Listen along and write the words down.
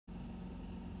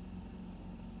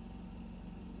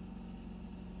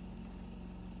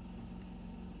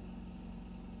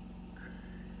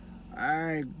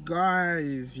Hey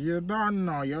guys, you don't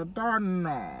know.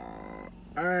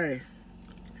 Hey,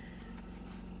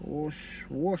 whoosh,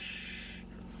 whoosh.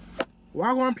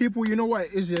 Wagwan people, you know what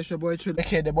it is? Yes, your boy Cholo.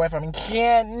 Okay, the boy from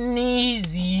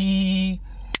Easy.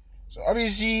 So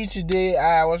obviously today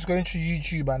I was going to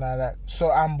YouTube and I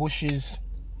saw Ambush's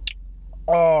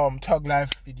Tug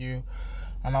Life video,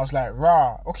 and I was like,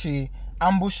 rah, okay,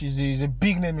 Ambush is a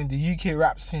big name in the UK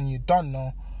rap scene. You don't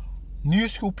know. New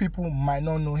school people might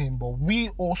not know him, but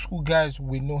we old school guys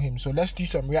will know him. So let's do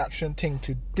some reaction thing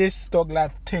to this Tug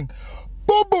Life thing.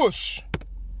 Boobush!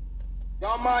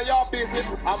 Y'all mind y'all business,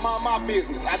 I mind my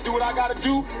business. I do what I gotta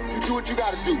do, you do what you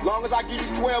gotta do. Long as I give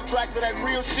you 12 tracks of that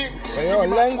real shit, hey, yo,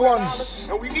 lang ones.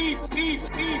 And we eat.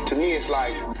 To me, it's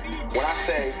like, when I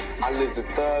say I live the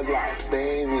thug life,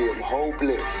 baby, I'm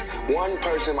hopeless. One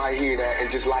person might hear that and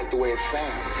just like the way it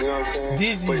sounds, you know what I'm saying?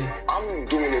 Dizzy. But I'm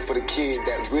doing it for the kid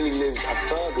that really lives a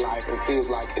thug life and feels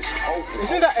like it's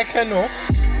hopeless. Isn't that Ekeno?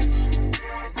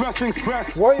 First things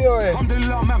first. What you I'm the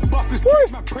little man, bust this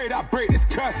curse, man, pray that I break this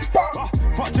curse.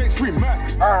 Fuck Jake's free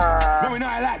mess. No, we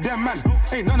not like them, man.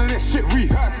 Ain't none of this shit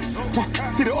rehearsed.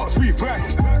 See the ops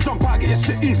reverse. Jump out, get your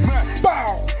shit immersed.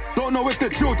 Bow. Don't know if the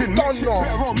drill didn't make shit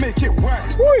better or make it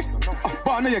worse.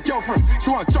 But I know your girlfriend, she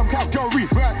wanna jump out, go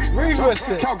reverse. Reverse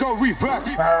it. Cow go reverse.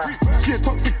 She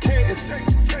intoxicated.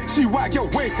 She white,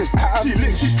 get wasted. She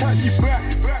lit, she tight, she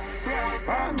burst.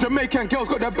 Jamaican girls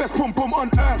got the best pum pum on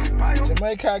earth.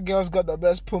 Jamaican girls got the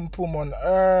best pum pum on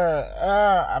earth.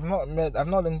 I've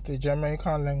not linked to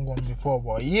Jamaican language before,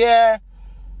 but yeah.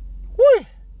 Woo!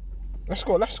 Let's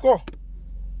go.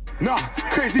 Nah,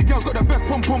 crazy girls got the best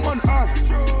pum pum on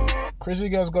earth. Crazy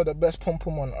girls got the best pum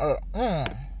pum on earth.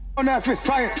 On earth is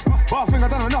science, but I think I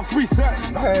done enough research.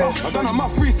 I done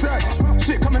enough research.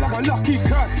 Shit coming like a lucky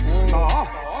curse.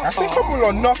 I see a couple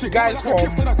of enough guys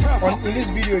in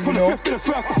this video, you know.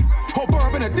 Whole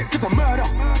bar been addicted to murder.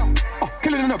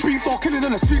 Killing on the beats or killing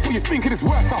on the streets, what you think it is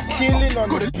worse? Killing on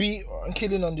the beat and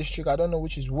killing on the street. I don't know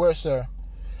which is worse, sir.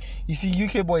 You see,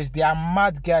 UK boys, they are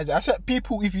mad guys. I said,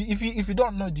 people, if you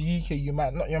don't know the UK, you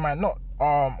might not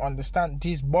understand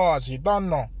these bars. You don't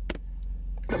know.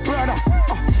 The burner,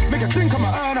 make a drink, I'm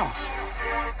a earner.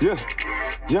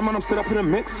 Yeah, man, I'm still up in the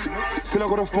mix. Still I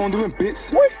got a phone doing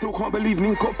bits. Still can't believe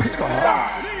Neen's got pitched on.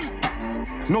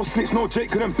 No snitch, no Jake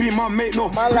couldn't be my mate. No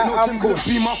Jim couldn't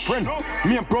be my friend.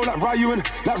 Me and bro like Ryu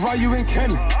and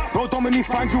Ken. Bro, don't make me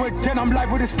find you again. I'm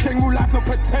live with this gang, real life, no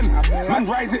pretend. Man,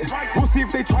 rise it. We'll see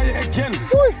if they try it again.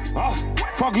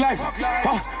 Fog life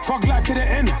to the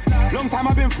end. Long time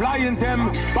I've been flying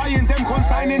them, buying them,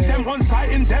 consigning them,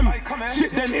 on-sighting them.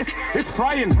 Shit, then it's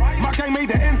frying. My gang made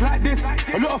the ends like this.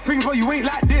 A lot of things, but you ain't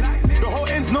like this. The whole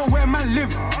ends know where man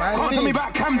lives. Can't tell me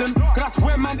about Camden, cause that's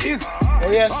where man is. Oh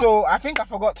yeah, so I think I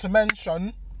forgot to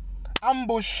mention,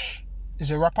 Ambush is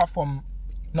a rapper from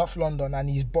North London and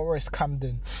he's Boris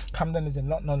Camden. Camden is in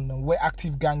North London, where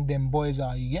Active Gang them boys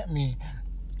are, you get me?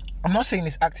 I'm not saying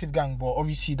it's Active Gang, but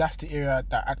obviously that's the area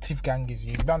that Active Gang is,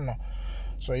 you don't know.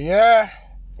 So yeah,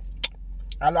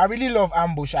 I really love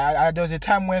Ambush. There was a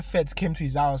time when feds came to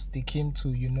his house, they came to,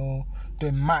 you know,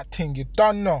 the mad thing, you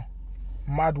don't know.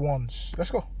 Mad ones. Let's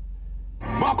go.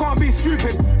 But I can't be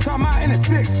stupid, so I'm out in the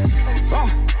sticks.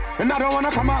 And I don't wanna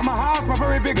come out my house, my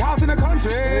very big house in the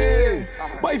country.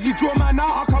 But if you draw man out,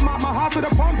 I'll come out my house with a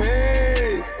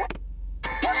pumpy.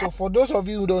 So for those of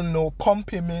you who don't know,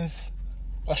 pumpy means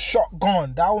a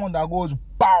shotgun. That one that goes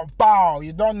bow bow.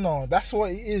 You don't know. That's what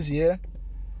it is, yeah.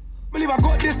 Believe I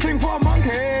got this thing for a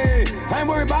monkey. I ain't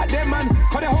worried about them, man,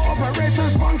 cause the whole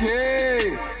operation's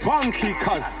funky. Funky,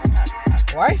 cuz.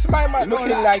 Why is my man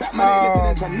looking like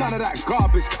none of that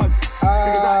garbage, cuz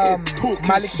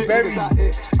Malik Berry?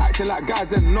 Acting like guys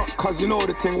they're not, cuz you know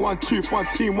the thing. One truth, one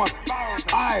team, one.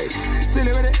 Aye,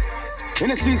 silly with it. In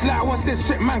the streets like what's this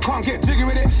shit, man, can't get jiggy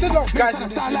with it. Still not guys in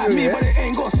this sound video, like me, yeah? but it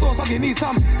ain't got sauce, so you need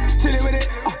some chilly with it.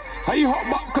 Are you hot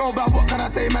butt girl, but what can I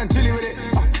say, man, chilly with it.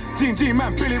 G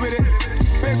man, Billy with it.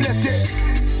 Babe, let's get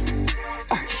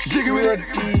jiggy with it.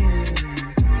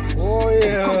 Oh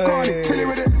yeah. Chilly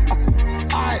with it.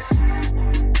 Aye.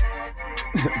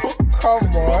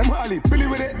 Come on. Billy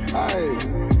with it.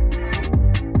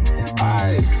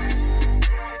 Aye.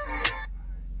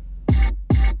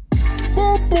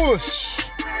 Boobush.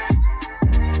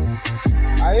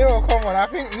 Ayo, come on. I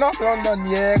think North London,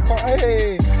 yeah.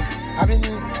 Hey.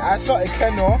 I saw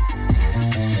Ekeno.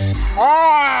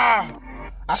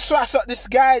 I saw this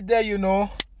guy there, you know.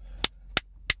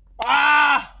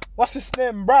 What's his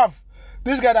name, bruv?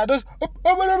 This guy that does.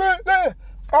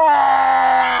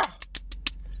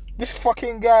 This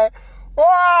fucking guy.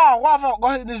 What have I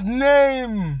got his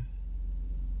name?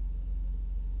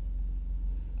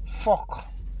 Fuck.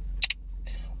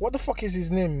 What the fuck is his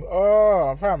name?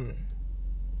 Oh, fam.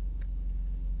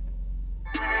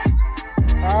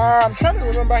 I'm trying to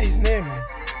remember his name. Oh,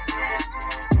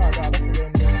 no, I don't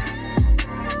forget his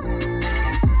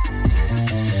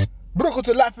name. Broke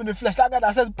to life in the flesh. That guy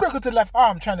that says broke to life. Oh,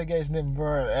 I'm trying to get his name,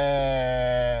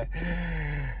 bro.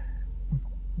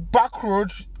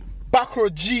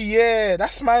 Backroad G, yeah,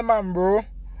 that's my man, bro.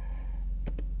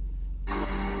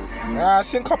 I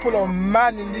seen a couple of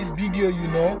man in this video, you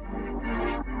know.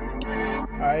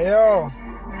 Yo.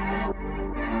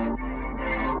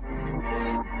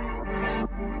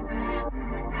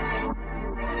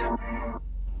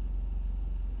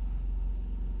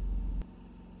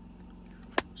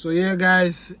 So yeah,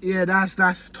 guys, yeah, that's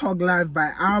Thug Life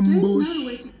by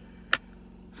Ambush.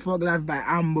 Thug Life by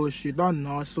Ambush, you don't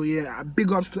know. So yeah,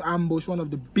 big ups to Ambush, one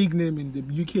of the big name in the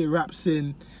UK rap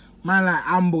scene. Man like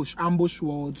Ambush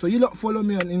World. So you lot follow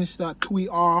me on Insta,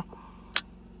 Twitter,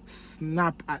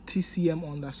 Snap at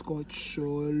TCM_Cholo.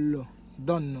 You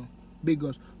don't know. Big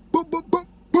ups.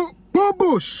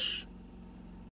 Bush.